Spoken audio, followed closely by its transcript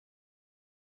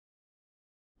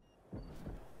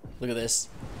Look at this.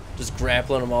 Just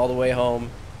grappling him all the way home.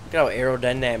 Look at how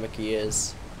aerodynamic he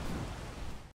is.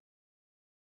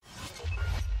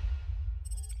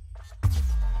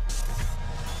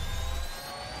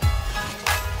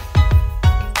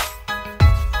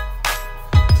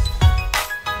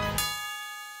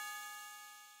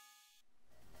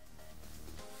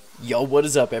 Yo, what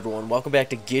is up, everyone? Welcome back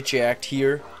to GTJack3d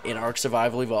here in Ark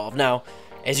Survival Evolved. Now,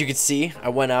 as you can see, I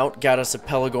went out, got us a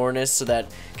Pelagornis, so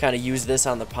that kind of use this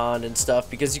on the pond and stuff,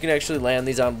 because you can actually land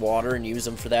these on water and use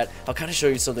them for that. I'll kind of show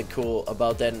you something cool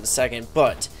about that in a second,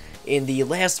 but in the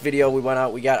last video we went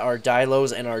out, we got our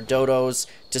Dilos and our Dodos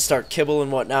to start kibble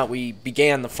and whatnot. We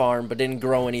began the farm, but didn't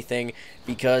grow anything,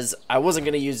 because I wasn't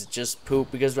going to use just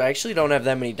poop, because I actually don't have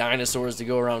that many dinosaurs to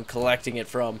go around collecting it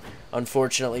from,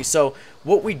 unfortunately. So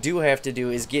what we do have to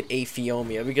do is get a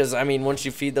Phiomia, because I mean, once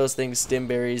you feed those things stim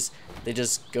berries, they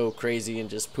just go crazy and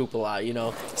just poop a lot, you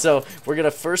know. So we're gonna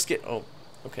first get, oh,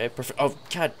 okay, perfect. Oh,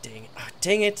 god dang it. Oh,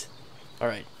 dang it.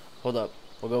 Alright, hold up,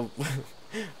 we'll go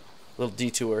little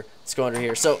detour. Let's go under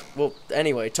here. So, well,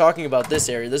 anyway, talking about this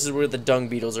area, this is where the dung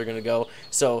beetles are gonna go.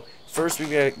 So first we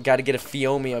got to get a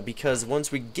Phiomia, because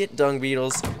once we get dung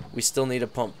beetles, we still need to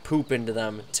pump poop into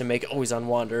them to make, oh, he's on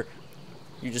wander.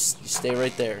 You stay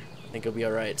right there. I think it'll be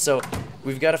alright. So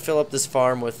we've got to fill up this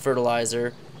farm with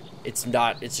fertilizer. It's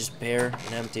just bare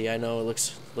and empty. I know it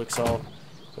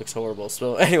looks horrible.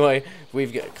 So anyway,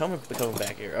 we've got coming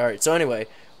back here. Alright, so anyway,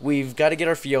 we've got to get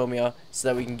our Phiomia so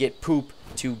that we can get poop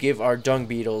to give our dung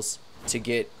beetles to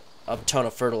get a ton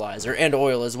of fertilizer and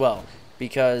oil as well,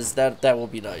 because that will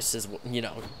be nice, as you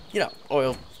know,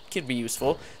 oil could be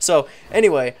useful. So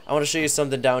anyway, I want to show you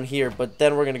something down here, but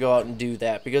then we're gonna go out and do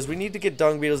that, because we need to get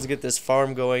dung beetles to get this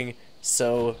farm going,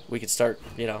 so we can start,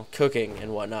 you know, cooking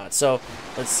and whatnot. So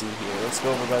let's see here. Let's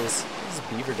go over by this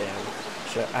beaver dam.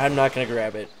 I'm not gonna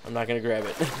grab it. I'm not gonna grab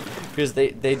it because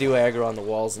they do aggro on the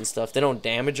walls and stuff. They don't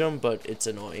damage them, but it's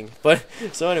annoying. But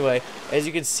so anyway, as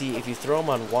you can see, if you throw them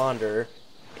on wander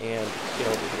and get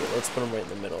over here, let's put him right in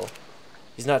the middle.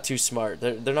 He's not too smart.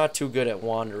 They're not too good at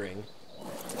wandering.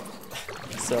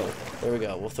 So there we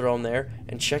go. We'll throw him there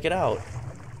and check it out.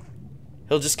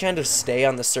 He'll just kind of stay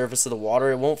on the surface of the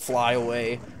water. It won't fly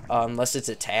away unless it's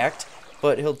attacked,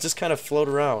 but he'll just kind of float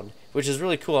around, which is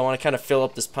really cool. I want to kind of fill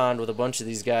up this pond with a bunch of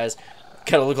these guys.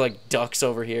 Kind of look like ducks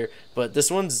over here, but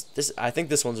I think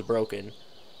this one's broken.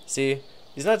 See?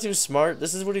 He's not too smart.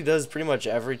 This is what he does pretty much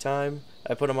every time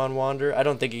I put him on wander. I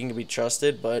don't think he can be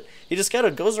trusted, but he just kind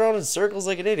of goes around in circles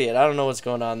like an idiot. I don't know what's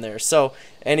going on there. So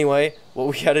anyway, what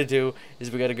we got to do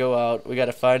is we got to go out. We got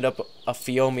to find up a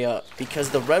Phiomia, because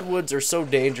the redwoods are so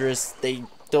dangerous. They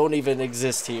don't even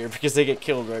exist here because they get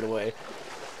killed right away.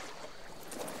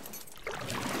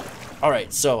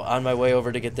 Alright, so on my way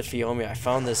over to get the Phiomia, I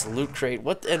found this loot crate.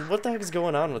 What the heck is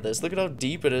going on with this? Look at how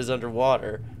deep it is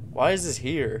underwater. Why is this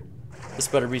here? This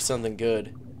better be something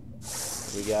good.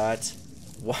 We got...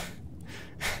 what?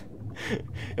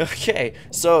 Okay,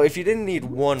 so if you didn't need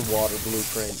one water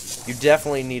blueprint, you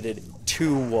definitely needed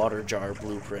 2 water jar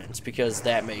blueprints, because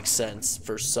that makes sense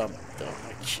for some... Oh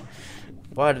my...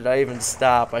 Why did I even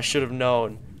stop? I should have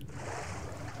known.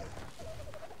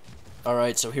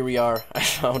 Alright, so here we are. I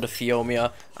found a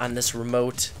Phiomia on this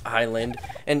remote island,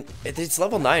 and it's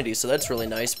level 90, so that's really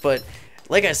nice, but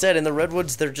like I said, in the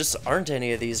redwoods there just aren't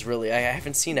any of these really. I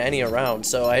haven't seen any around,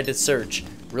 so I had to search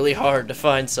really hard to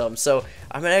find some. So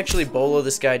I'm gonna actually bolo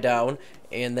this guy down,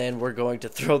 and then we're going to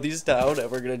throw these down, and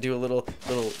we're gonna do a little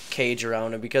cage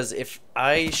around him, because if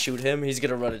I shoot him, he's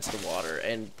gonna run into the water,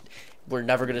 and we're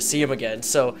never gonna see him again.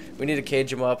 So we need to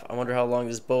cage him up. I wonder how long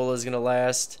this bolo is gonna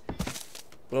last.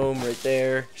 Boom, right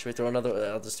there. Should we throw another?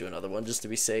 I'll just do another one just to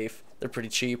be safe. They're pretty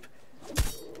cheap.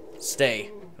 Stay.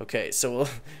 Okay, so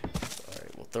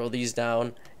we'll throw these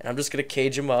down, and I'm just gonna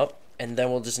cage them up, and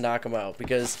then we'll just knock them out,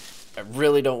 because I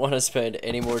really don't want to spend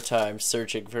any more time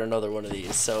searching for another one of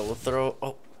these. So we'll throw...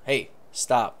 Oh, hey,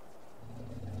 stop.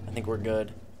 I think we're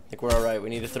good. I think we're alright. We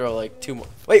need to throw like 2 more.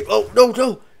 Wait, oh,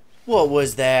 no! What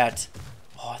was that?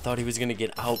 Oh, I thought he was gonna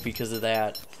get out because of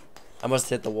that. I must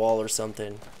hit the wall or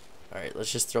something. Alright,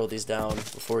 let's just throw these down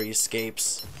before he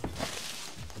escapes.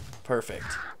 Perfect.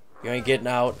 You ain't getting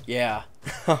out? Yeah.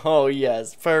 Oh,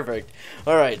 yes. Perfect.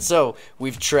 Alright, so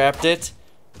we've trapped it.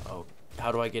 Oh,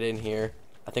 how do I get in here?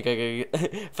 I think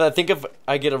if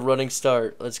I get a running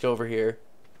start. Let's go over here.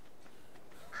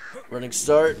 Running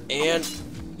start, and...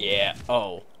 yeah.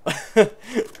 Oh.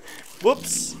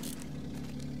 Whoops.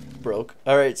 Broke.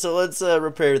 Alright, so let's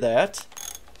repair that.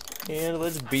 And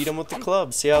let's beat him with the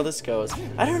club. See how this goes.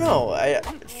 I don't know.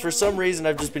 For some reason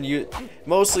I've just been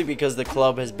mostly because the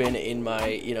club has been in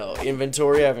my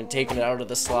inventory. I haven't taken it out of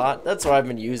the slot. That's why I've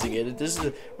been using it. There's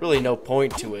really no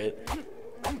point to it.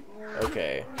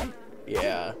 Okay.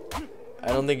 Yeah. I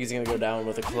don't think he's gonna go down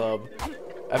with a club.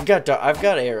 I've got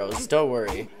arrows. Don't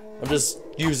worry. I'm just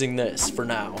using this for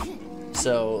now.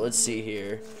 So let's see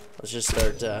here. Let's just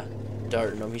start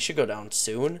darting him. He should go down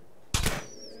soon.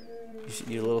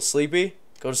 You a little sleepy?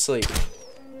 Go to sleep.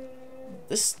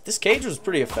 This cage was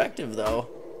pretty effective though.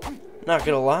 Not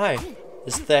gonna lie.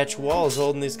 This thatch wall is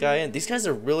holding this guy in. These guys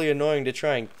are really annoying to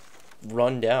try and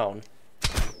run down.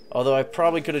 Although I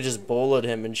probably could have just bowled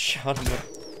him and shot him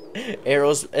with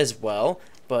arrows as well.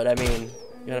 But I mean,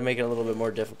 you gotta make it a little bit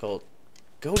more difficult.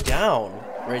 Go down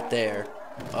right there.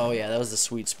 Oh yeah, that was the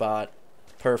sweet spot.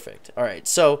 Perfect. Alright,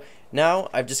 so now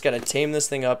I've just gotta tame this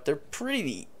thing up. They're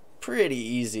pretty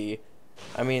easy.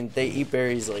 I mean, they eat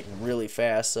berries like really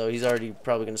fast, so he's already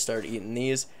probably gonna start eating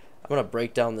these. I'm gonna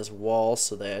break down this wall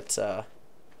so that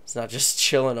it's not just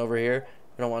chilling over here.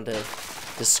 I don't want to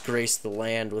disgrace the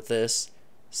land with this.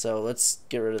 So let's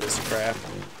get rid of this crap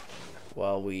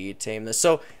while we tame this.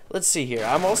 So let's see here.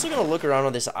 I'm also gonna look around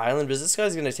on this island because this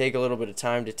guy's gonna take a little bit of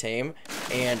time to tame,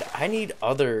 and I need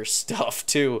other stuff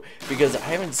too because I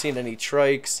haven't seen any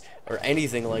trikes or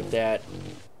anything like that.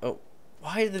 Oh.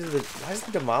 Why does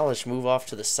the demolish move off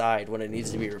to the side when it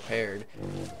needs to be repaired?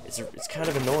 It's kind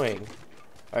of annoying.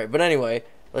 Alright, but anyway,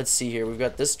 let's see here. We've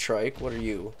got this trike. What are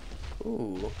you?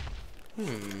 Ooh.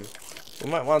 We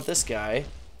might want this guy.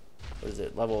 What is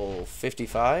it? Level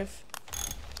 55?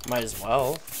 Might as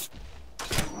well.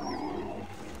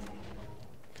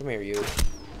 Come here, you.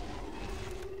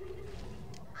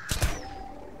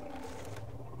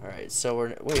 Alright, so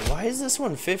wait, why is this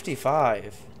one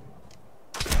 55?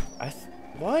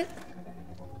 What?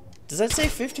 Does that say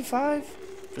 55?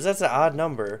 Because that's an odd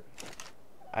number.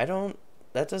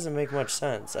 That doesn't make much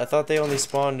sense. I thought they only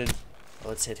spawned in... Oh,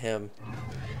 let's hit him.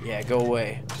 Yeah, go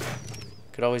away.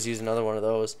 Could always use another one of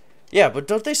those. Yeah, but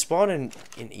don't they spawn in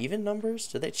even numbers?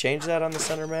 Did they change that on the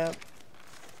center map?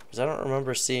 Because I don't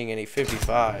remember seeing any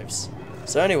 55s.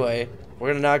 So anyway, we're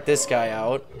going to knock this guy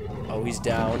out. Oh, he's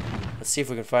down. Let's see if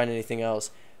we can find anything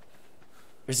else.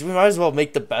 We might as well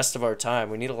make the best of our time.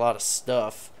 We need a lot of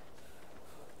stuff.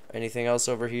 Anything else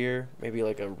over here? Maybe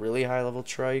like a really high level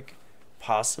trike?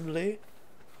 Possibly?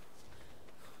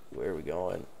 Where are we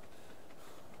going?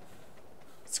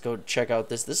 Let's go check out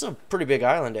this. This is a pretty big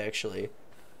island actually.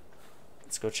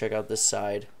 Let's go check out this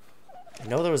side. I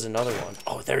know there was another one.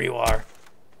 Oh, there you are.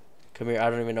 Come here. I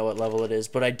don't even know what level it is,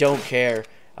 but I don't care.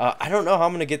 I don't know how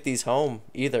I'm going to get these home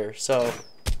either, so...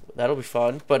 That'll be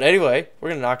fun. But anyway, we're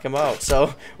going to knock him out.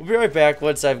 So, we'll be right back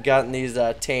once I've gotten these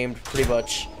tamed pretty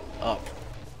much up.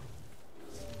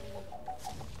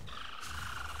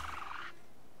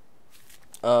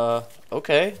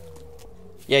 Okay.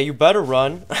 Yeah, you better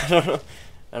run. I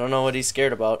don't know what he's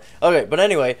scared about. Okay, but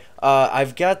anyway,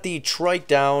 I've got the trike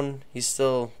down. He's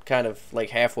still kind of like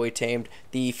halfway tamed.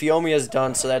 The Phiomia is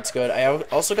done, so that's good. I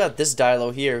also got this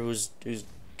Dilo here who's going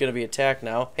to be attacked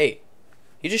now. Hey,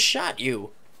 he just shot you.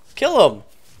 Kill him!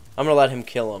 I'm gonna let him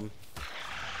kill him.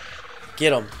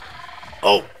 Get him.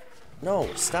 Oh!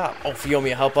 No, stop. Oh,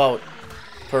 Phiomia, help out.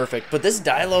 Perfect. But this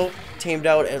Dilo tamed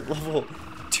out at level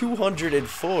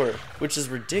 204, which is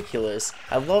ridiculous.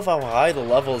 I love how high the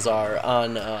levels are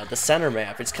on the center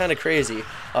map. It's kind of crazy.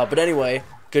 But anyway,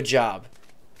 good job.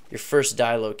 Your first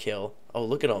Dilo kill. Oh,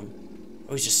 look at him.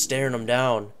 Oh, he's just staring him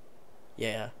down.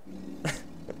 Yeah.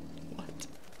 What?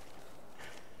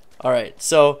 Alright,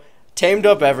 so... Tamed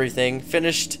up everything,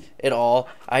 finished it all.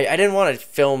 I didn't want to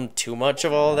film too much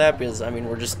of all of that because, I mean,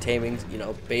 we're just taming,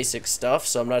 basic stuff,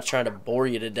 so I'm not trying to bore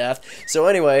you to death. So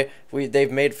anyway,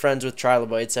 they've made friends with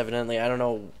trilobites, evidently. I don't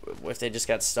know if they just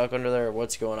got stuck under there or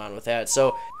what's going on with that.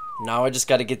 So now I just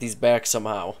got to get these back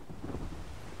somehow.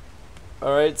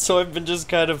 Alright, so I've been just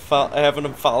kind of having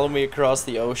them follow me across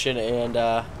the ocean and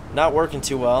not working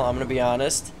too well, I'm going to be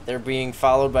honest. They're being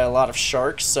followed by a lot of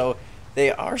sharks, so... They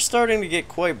are starting to get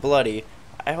quite bloody.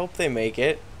 I hope they make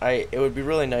it. It would be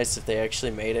really nice if they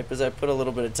actually made it because I put a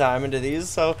little bit of time into these,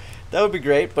 so that would be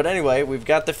great. But anyway, we've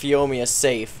got the Phiomia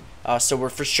safe, so we're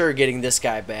for sure getting this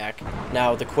guy back.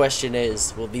 Now the question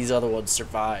is, will these other ones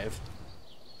survive?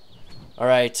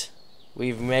 Alright,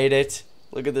 we've made it.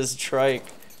 Look at this trike.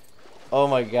 Oh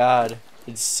my god,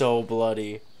 it's so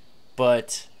bloody.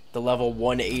 But the level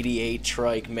 188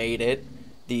 trike made it.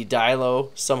 The Dilo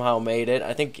somehow made it.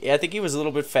 I think he was a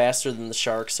little bit faster than the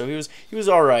shark, so he was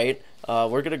all right.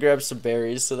 We're gonna grab some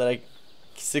berries so that I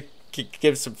can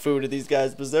give some food to these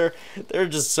guys because they're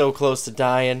just so close to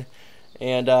dying,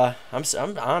 and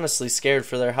I'm honestly scared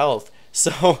for their health.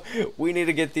 So we need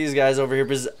to get these guys over here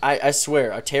because I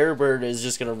swear a terror bird is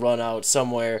just gonna run out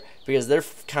somewhere because they're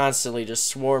constantly just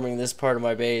swarming this part of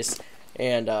my base,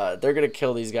 and they're gonna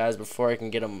kill these guys before I can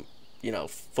get them, you know,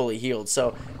 fully healed.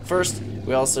 So first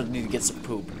we also need to get some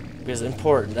poop because it's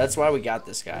important. That's why we got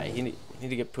this guy. He need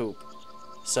to get poop.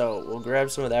 So we'll grab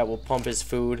some of that. We'll pump his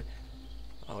food.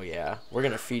 Oh yeah, we're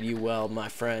gonna feed you well, my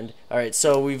friend. All right,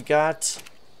 so we've got.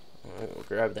 We'll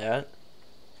grab that.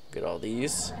 Get all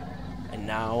these. And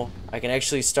now I can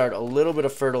actually start a little bit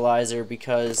of fertilizer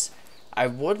because I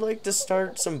would like to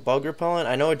start some bug repellent.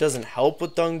 I know it doesn't help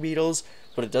with dung beetles,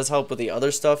 but it does help with the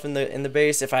other stuff in the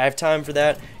base if I have time for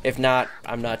that. If not,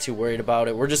 I'm not too worried about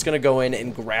it. We're just gonna go in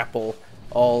and grapple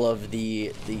all of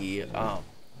the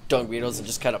dung beetles and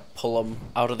just kind of pull them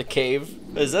out of the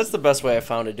cave. Because that's the best way I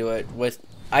found to do it.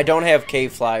 I don't have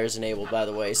cave flyers enabled, by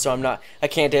the way, so I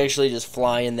can't actually just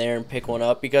fly in there and pick one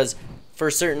up because for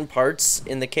certain parts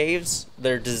in the caves,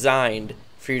 they're designed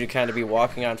for you to kind of be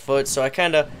walking on foot. So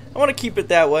I want to keep it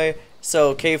that way.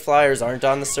 So cave flyers aren't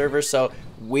on the server, so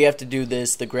we have to do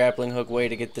this the grappling hook way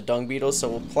to get the dung beetles. So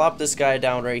we'll plop this guy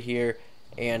down right here,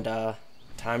 and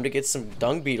time to get some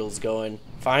dung beetles going.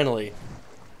 Finally.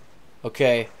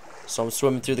 Okay, so I'm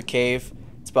swimming through the cave.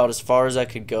 It's about as far as I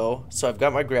could go. So I've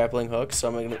got my grappling hook. So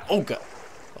I'm gonna. Oh god.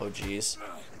 Oh jeez.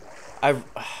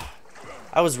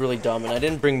 I was really dumb and I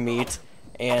didn't bring meat.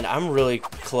 And I'm really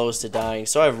close to dying,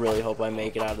 so I really hope I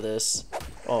make it out of this.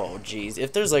 Oh, jeez.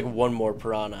 If there's like one more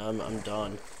piranha, I'm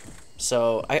done.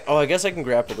 So, I guess I can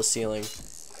grapple the ceiling.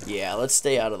 Yeah, let's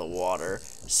stay out of the water.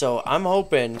 So, I'm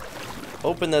hoping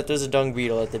that there's a dung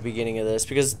beetle at the beginning of this,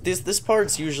 because this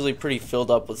part's usually pretty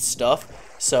filled up with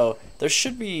stuff. So, there's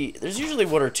usually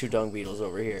one or two dung beetles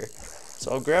over here. So,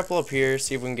 I'll grapple up here,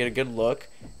 see if we can get a good look.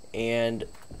 And,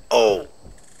 oh,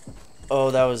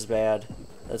 that was bad.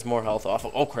 That's more health off.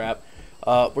 Oh crap!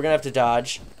 We're gonna have to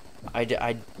dodge.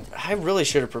 I really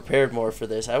should have prepared more for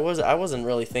this. I wasn't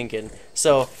really thinking.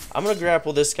 So I'm gonna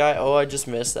grapple this guy. Oh, I just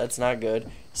missed. That's not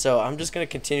good. So I'm just gonna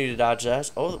continue to dodge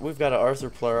that. Oh, we've got an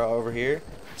Arthropleura over here.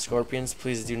 Scorpions,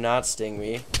 please do not sting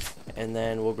me. And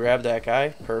then we'll grab that guy.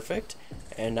 Perfect.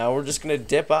 And now we're just gonna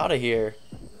dip out of here.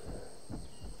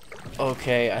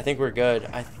 Okay, I think we're good.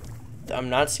 I'm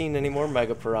not seeing any more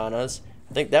mega piranhas.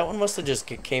 I think that one must have just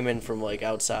came in from like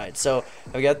outside. So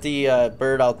I've got the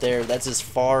bird out there. That's as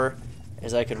far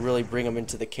as I could really bring him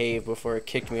into the cave before it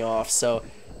kicked me off. So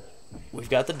we've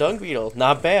got the dung beetle.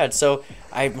 Not bad. So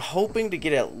I'm hoping to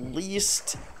get at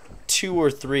least 2 or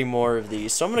 3 more of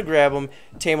these. So I'm going to grab them,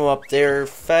 tame them up there.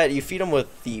 You feed them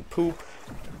with the poop.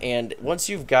 And once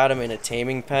you've got them in a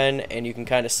taming pen and you can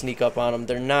kind of sneak up on them,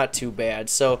 they're not too bad.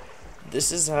 So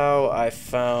this is how I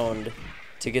found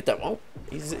to get that. Oh,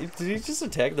 did he just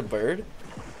attack the bird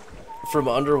from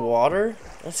underwater?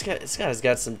 This guy's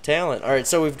got some talent. All right,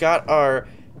 so we've got our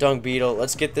dung beetle.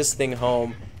 Let's get this thing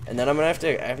home, and then I'm gonna have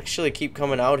to actually keep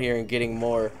coming out here and getting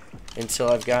more until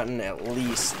I've gotten at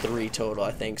least 3 total,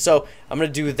 I think. So I'm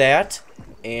gonna do that,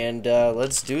 and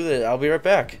let's do that. I'll be right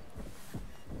back.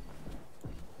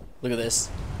 Look at this,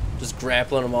 just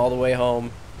grappling him all the way home.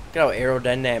 Look at how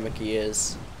aerodynamic he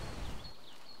is.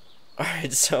 All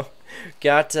right, so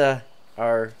got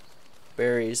our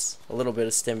berries, a little bit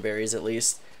of stem berries at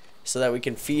least, so that we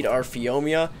can feed our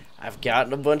Phiomia. I've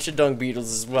gotten a bunch of dung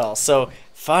beetles as well. So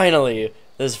finally,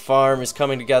 this farm is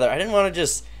coming together. I didn't want to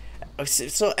just.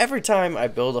 So every time I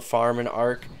build a farm in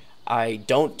Ark, I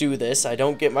don't do this. I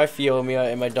don't get my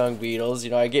Phiomia and my dung beetles.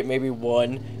 You know, I get maybe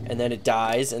one, and then it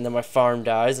dies, and then my farm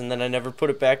dies, and then I never put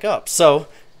it back up. So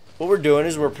what we're doing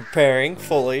is we're preparing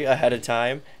fully ahead of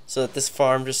time so that this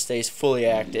farm just stays fully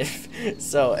active.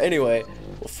 So anyway,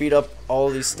 we'll feed up all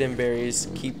these stem berries.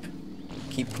 Keep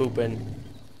pooping.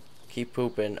 Keep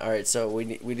pooping. All right, so we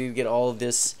need to get all of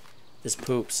this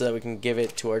poop so that we can give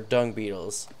it to our dung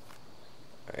beetles.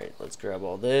 All right, let's grab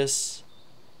all this.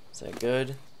 Is that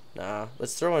good? Nah,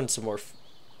 let's throw in some more.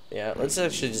 Yeah, let's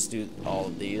actually just do all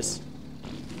of these.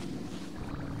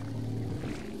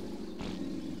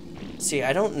 See,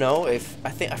 I don't know if I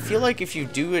feel like if you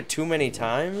do it too many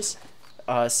times,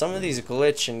 some of these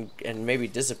glitch and maybe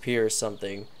disappear or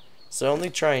something. So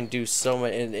only try and do so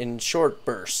many in short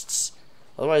bursts.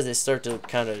 Otherwise, they start to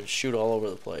kind of shoot all over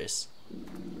the place.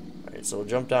 All right, so we'll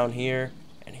jump down here,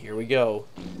 and here we go,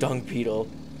 dung beetle.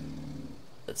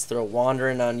 Let's throw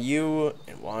wandering on you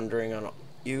and wandering on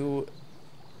you,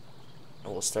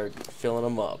 and we'll start filling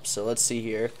them up. So let's see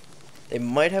here. They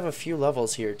might have a few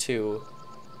levels here too.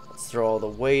 Let's throw all the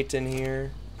weight in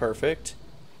here. Perfect.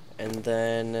 And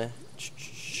then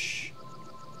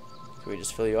Can we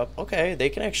just fill you up? Okay, they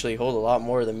can actually hold a lot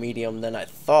more of the medium than I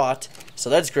thought. So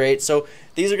that's great. So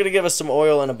these are going to give us some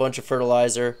oil and a bunch of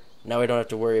fertilizer. Now we don't have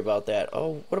to worry about that.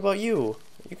 Oh, what about you?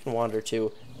 You can wander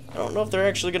too. I don't know if they're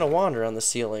actually going to wander on the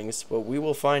ceilings, but we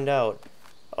will find out.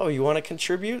 Oh, you want to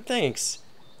contribute? Thanks.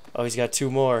 Oh, he's got 2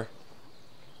 more.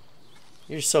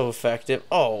 You're so effective.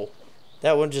 Oh,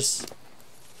 that one just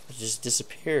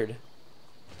disappeared.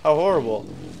 How horrible.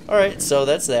 Alright, so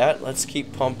that's that. Let's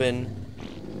keep pumping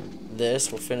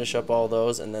this. We'll finish up all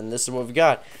those, and then this is what we've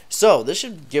got. So, this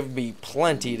should give me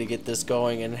plenty to get this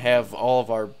going and have all of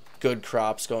our good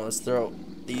crops going. Let's throw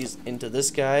these into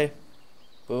this guy.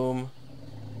 Boom.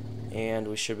 And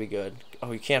we should be good.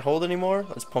 Oh, you can't hold anymore?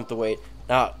 Let's pump the weight.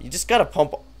 Now, you just gotta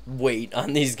pump weight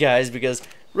on these guys because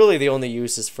really the only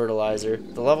use is fertilizer.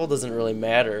 The level doesn't really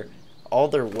matter. All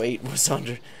their weight was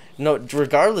under... No,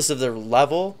 regardless of their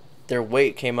level, their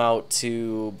weight came out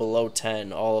to below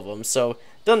 10, all of them. So,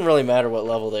 it doesn't really matter what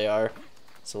level they are.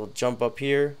 So, we'll jump up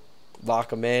here, lock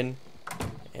them in,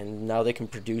 and now they can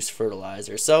produce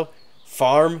fertilizer. So,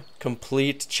 farm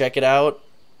complete. Check it out.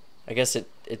 I guess it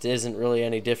isn't really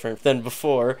any different than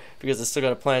before because I still got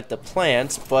to plant the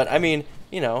plants, but I mean,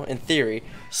 you know, in theory.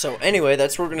 So anyway,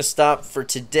 that's where we're going to stop for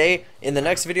today. In the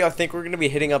next video, I think we're going to be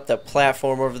hitting up the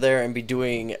platform over there and be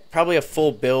doing probably a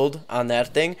full build on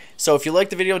that thing. So if you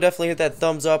liked the video, definitely hit that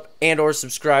thumbs up and or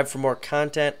subscribe for more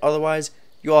content. Otherwise,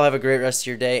 you all have a great rest of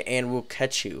your day, and we'll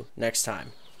catch you next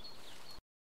time.